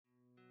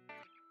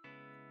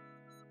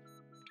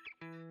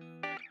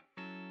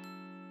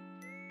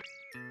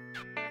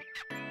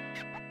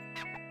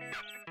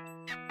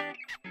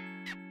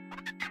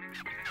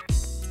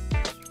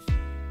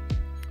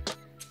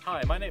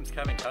Hi, my name is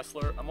Kevin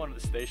Kessler. I'm one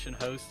of the station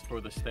hosts for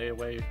the Stay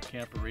Away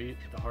Camporee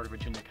the Heart of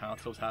Virginia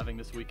Council is having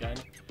this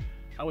weekend.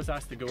 I was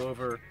asked to go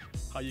over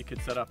how you could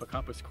set up a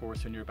compass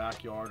course in your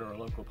backyard or a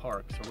local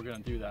park, so we're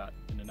going to do that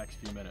in the next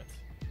few minutes.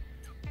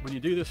 When you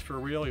do this for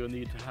real, you'll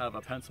need to have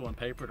a pencil and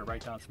paper to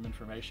write down some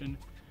information.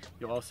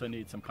 You'll also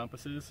need some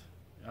compasses.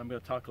 I'm going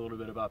to talk a little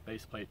bit about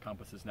base plate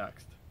compasses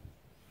next.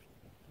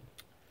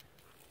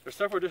 There's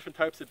several different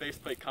types of base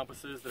plate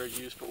compasses that are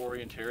used for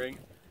orienteering.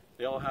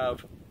 They all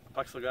have a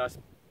plexiglass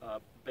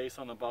base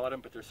on the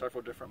bottom, but there's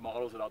several different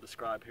models that I'll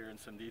describe here in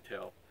some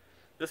detail.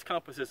 This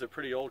compass is a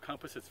pretty old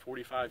compass. It's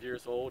 45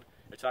 years old.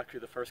 It's actually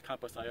the first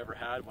compass I ever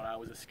had when I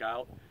was a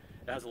scout.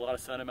 It has a lot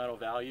of sentimental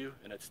value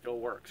and it still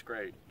works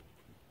great.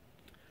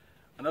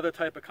 Another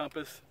type of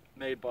compass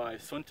made by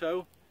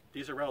Sunto.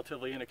 These are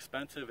relatively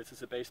inexpensive. This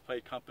is a base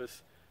plate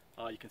compass.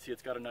 You can see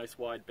it's got a nice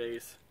wide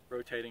base,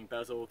 rotating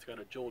bezel. It's got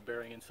a jeweled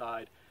bearing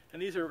inside,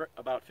 and these are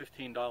about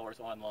 $15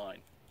 online.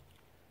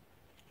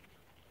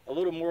 A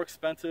little more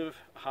expensive,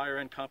 higher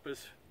end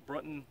compass,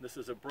 Brunton. This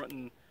is a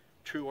Brunton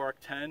True Arc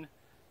 10.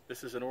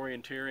 This is an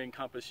orienteering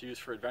compass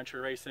used for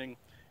adventure racing.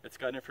 It's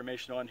got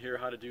information on here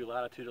how to do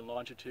latitude and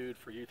longitude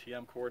for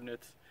UTM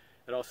coordinates.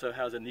 It also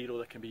has a needle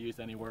that can be used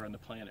anywhere on the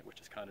planet,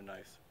 which is kind of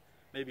nice.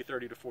 Maybe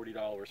 $30 to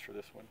 $40 for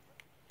this one.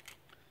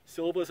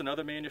 Silva is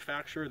another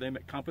manufacturer. They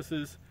make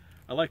compasses.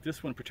 I like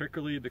this one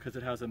particularly because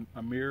it has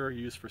a mirror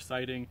used for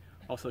sighting.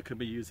 Also could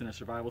be used in a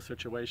survival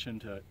situation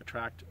to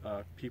attract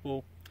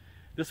people.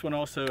 This one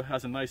also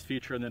has a nice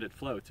feature in that it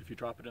floats. If you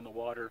drop it in the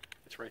water,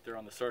 it's right there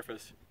on the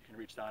surface. You can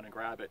reach down and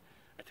grab it.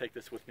 I take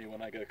this with me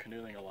when I go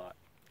canoeing a lot.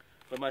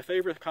 But my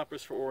favorite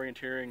compass for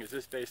orienteering is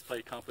this base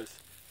plate compass,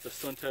 the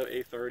Sunto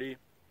A30. It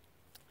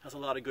has a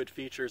lot of good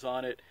features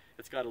on it.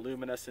 It's got a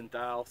luminescent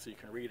dial so you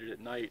can read it at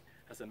night.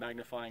 It has a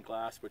magnifying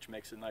glass which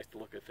makes it nice to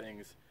look at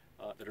things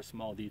that are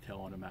small detail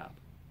on a map.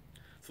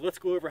 So let's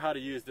go over how to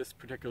use this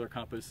particular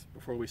compass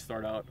before we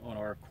start out on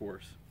our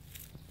course.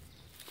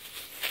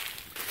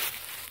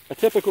 A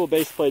typical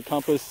base plate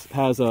compass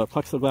has a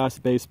plexiglass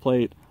base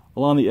plate.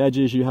 Along the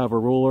edges you have a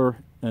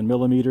ruler and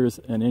millimeters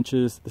and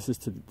inches. This is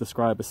to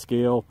describe a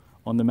scale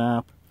on the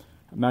map.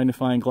 A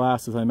magnifying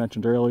glass, as I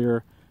mentioned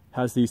earlier,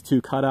 has these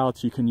two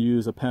cutouts. You can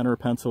use a pen or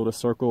pencil to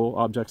circle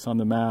objects on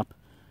the map.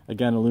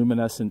 Again, a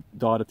luminescent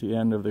dot at the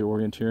end of the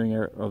orienteering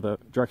arrow, or the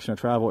direction of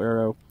travel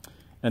arrow,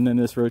 and then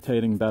this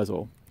rotating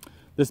bezel.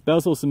 This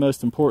bezel is the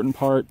most important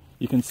part.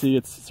 You can see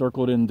it's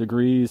circled in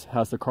degrees,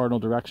 has the cardinal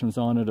directions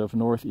on it of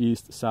north,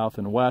 east, south,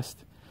 and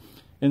west.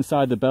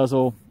 Inside the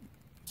bezel,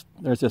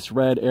 there's this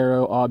red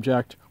arrow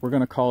object. We're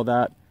going to call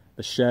that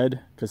the shed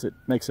because it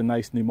makes a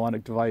nice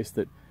mnemonic device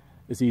that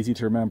is easy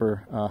to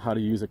remember how to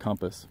use a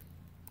compass.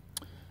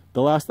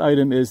 The last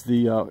item is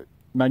the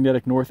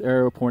magnetic north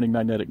arrow pointing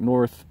magnetic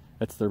north.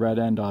 That's the red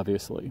end,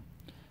 obviously.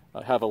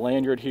 I have a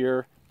lanyard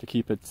here to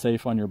keep it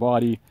safe on your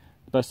body.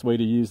 The best way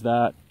to use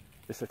that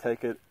is to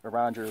take it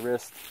around your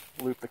wrist,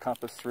 loop the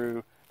compass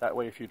through. That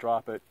way if you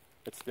drop it,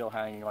 it's still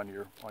hanging on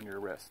your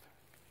wrist.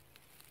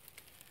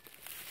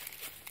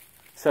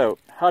 So,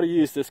 how to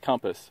use this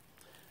compass.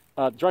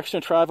 Direction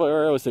of travel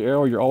arrow is the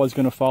arrow you're always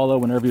going to follow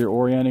whenever you're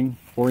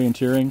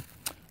orienteering.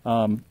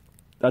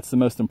 That's the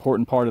most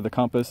important part of the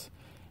compass.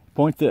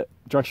 Point the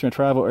direction of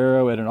travel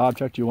arrow at an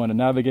object you want to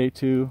navigate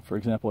to, for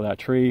example that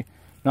tree.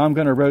 Now I'm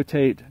going to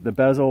rotate the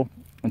bezel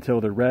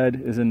until the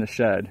red is in the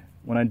shed.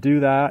 When I do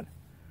that,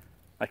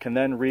 I can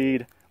then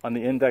read on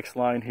the index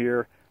line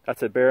here,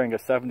 that's a bearing of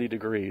 70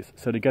 degrees.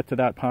 So to get to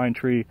that pine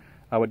tree,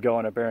 I would go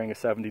on a bearing of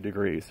 70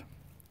 degrees.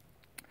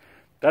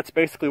 That's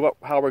basically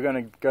how we're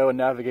going to go and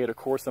navigate a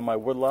course in my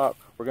woodlot.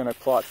 We're going to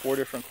plot 4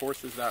 different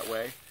courses that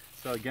way.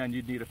 So again,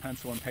 you'd need a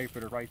pencil and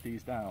paper to write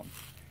these down.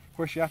 Of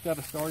course, you have to have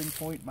a starting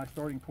point. My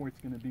starting point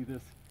is going to be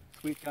this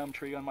sweet gum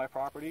tree on my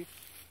property.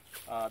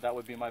 That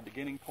would be my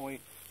beginning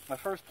point. My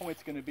first point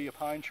is going to be a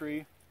pine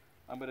tree.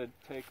 I'm going to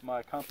take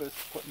my compass,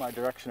 put my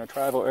direction of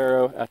travel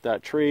arrow at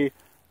that tree.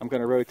 I'm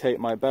going to rotate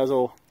my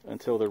bezel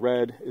until the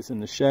red is in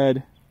the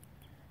shed.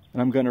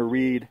 And I'm going to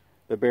read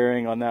the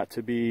bearing on that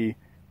to be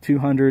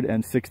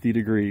 260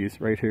 degrees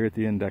right here at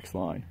the index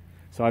line.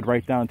 So I'd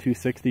write down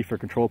 260 for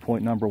control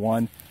point number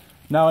 1.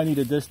 Now I need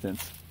a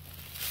distance.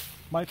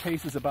 My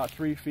pace is about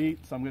 3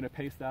 feet, so I'm going to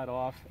pace that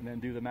off and then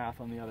do the math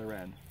on the other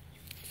end.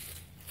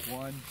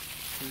 1,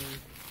 2,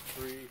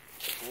 3,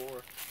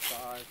 4,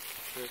 5,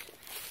 6,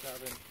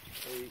 7,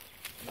 8,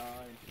 9,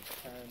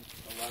 10,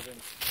 11,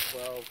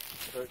 12,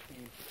 13,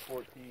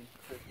 14,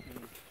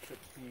 15,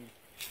 16,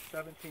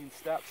 17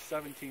 steps.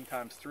 17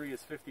 times 3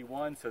 is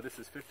 51, so this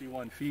is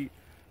 51 feet.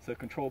 So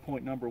control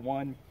point number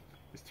 1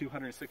 is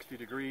 260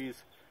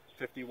 degrees,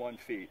 51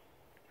 feet.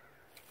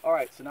 All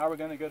right, so now we're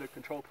going to go to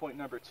control point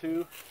number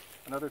 2,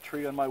 another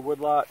tree on my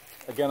woodlot.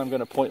 Again, I'm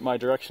going to point my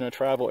direction of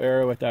travel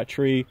arrow at that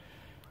tree.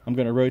 I'm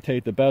going to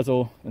rotate the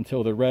bezel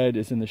until the red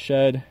is in the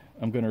shed.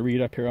 I'm going to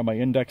read up here on my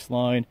index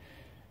line.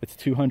 It's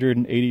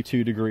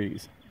 282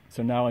 degrees.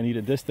 So now I need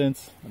a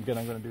distance. Again,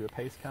 I'm going to do a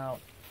pace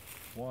count.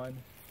 1,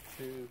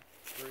 2,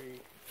 3,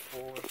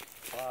 4,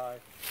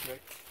 5, 6,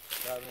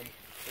 7,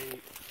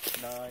 8,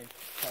 9,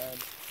 10,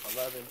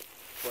 11,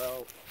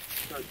 12,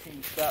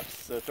 13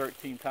 steps, so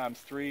 13 times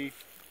 3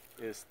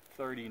 is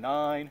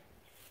 39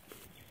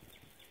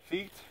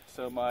 feet.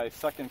 So my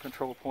second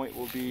control point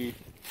will be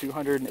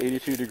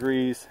 282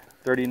 degrees,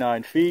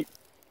 39 feet.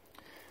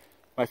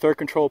 My third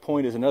control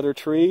point is another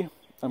tree.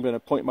 I'm going to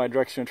point my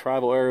direction of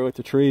travel arrow at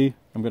the tree.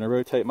 I'm going to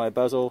rotate my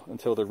bezel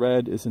until the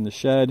red is in the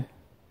shed.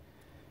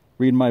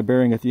 Read my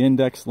bearing at the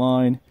index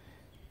line.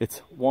 It's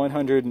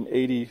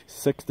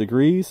 186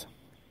 degrees.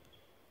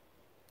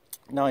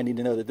 Now I need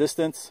to know the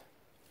distance.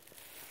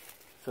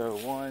 So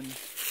 1, 2, 3,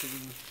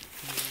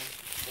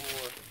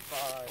 4,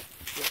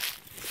 5, 6,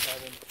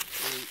 7, 8,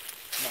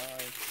 9, 10,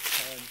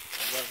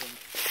 11,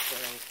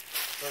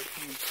 12,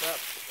 13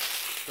 steps.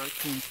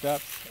 13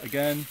 steps.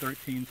 Again,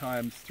 13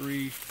 times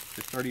 3 is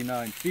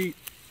 39 feet.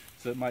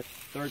 So my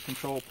third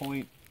control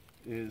point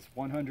is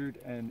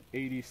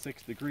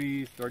 186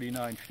 degrees,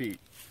 39 feet.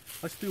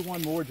 Let's do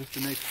one more just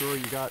to make sure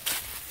you got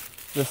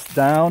this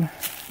down.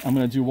 I'm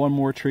going to do one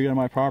more tree on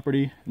my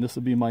property, and this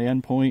will be my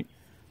end point.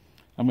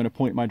 I'm going to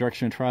point my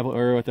direction of travel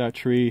arrow at that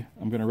tree.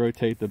 I'm going to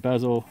rotate the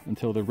bezel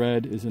until the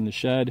red is in the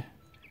shed.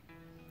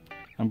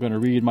 I'm going to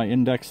read my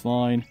index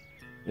line.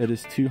 It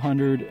is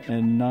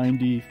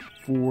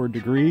 294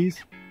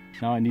 degrees.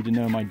 Now I need to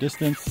know my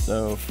distance.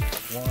 So 1, 2,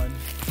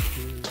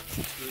 3,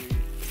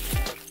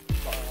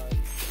 4, 5,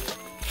 6,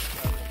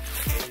 7,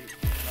 8,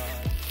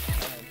 9,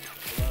 10,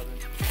 11,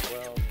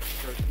 12,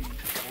 13,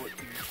 14,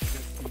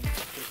 15,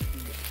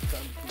 16,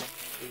 17,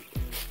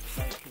 18,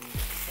 19,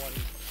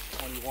 20,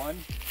 21.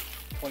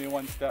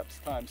 21 steps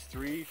times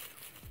 3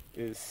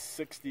 is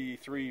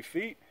 63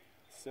 feet.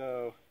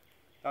 So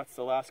that's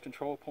the last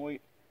control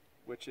point,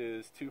 which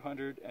is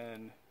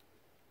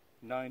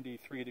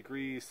 293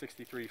 degrees,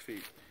 63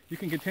 feet. You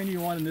can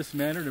continue on in this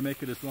manner to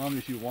make it as long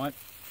as you want.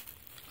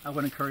 I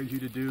would encourage you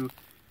to do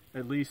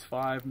at least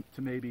 5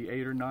 to maybe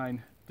 8 or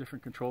 9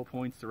 different control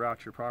points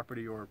throughout your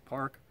property or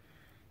park.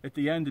 At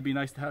the end, it'd be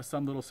nice to have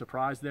some little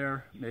surprise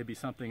there, maybe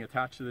something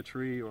attached to the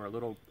tree or a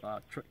little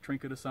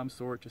trinket of some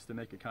sort, just to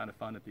make it kind of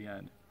fun at the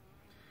end.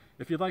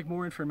 If you'd like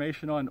more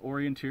information on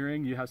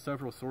orienteering, you have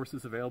several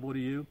sources available to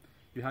you.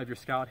 You have your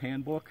Scout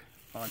Handbook.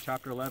 On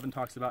Chapter 11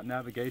 talks about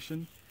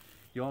navigation.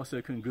 You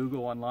also can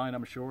Google online,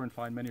 I'm sure, and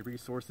find many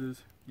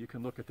resources. You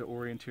can look at the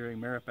Orienteering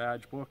Merit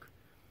Badge book.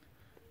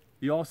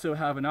 You also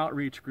have an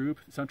outreach group.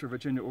 Central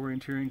Virginia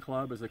Orienteering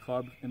Club is a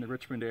club in the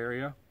Richmond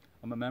area.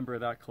 I'm a member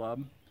of that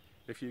club.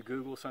 If you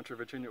Google Central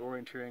Virginia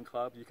Orienteering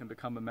Club, you can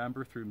become a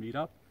member through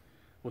Meetup.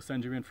 We'll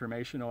send you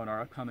information on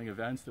our upcoming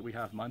events that we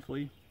have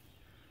monthly.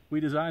 We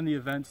design the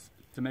events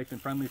to make them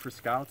friendly for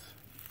Scouts.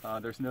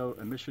 There's no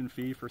admission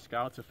fee for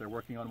Scouts if they're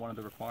working on one of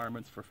the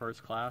requirements for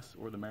first class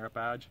or the merit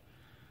badge.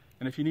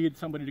 And if you need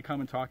somebody to come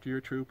and talk to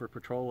your troop or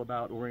patrol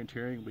about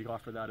orienteering, we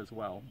offer that as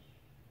well.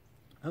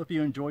 I hope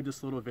you enjoyed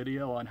this little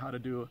video on how to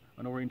do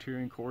an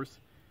orienteering course.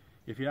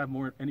 If you have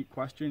any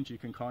questions, you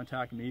can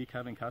contact me,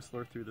 Kevin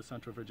Kessler, through the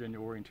Central Virginia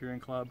Orienteering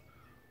Club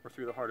or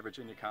through the Heart of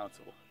Virginia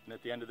Council. And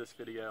at the end of this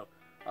video,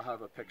 I'll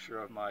have a picture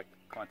of my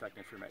contact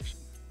information.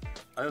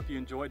 I hope you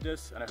enjoyed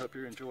this, and I hope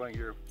you're enjoying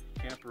your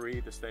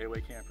camporee, the Stay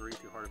Away Camporee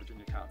through Heart of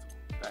Virginia Council.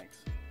 Thanks.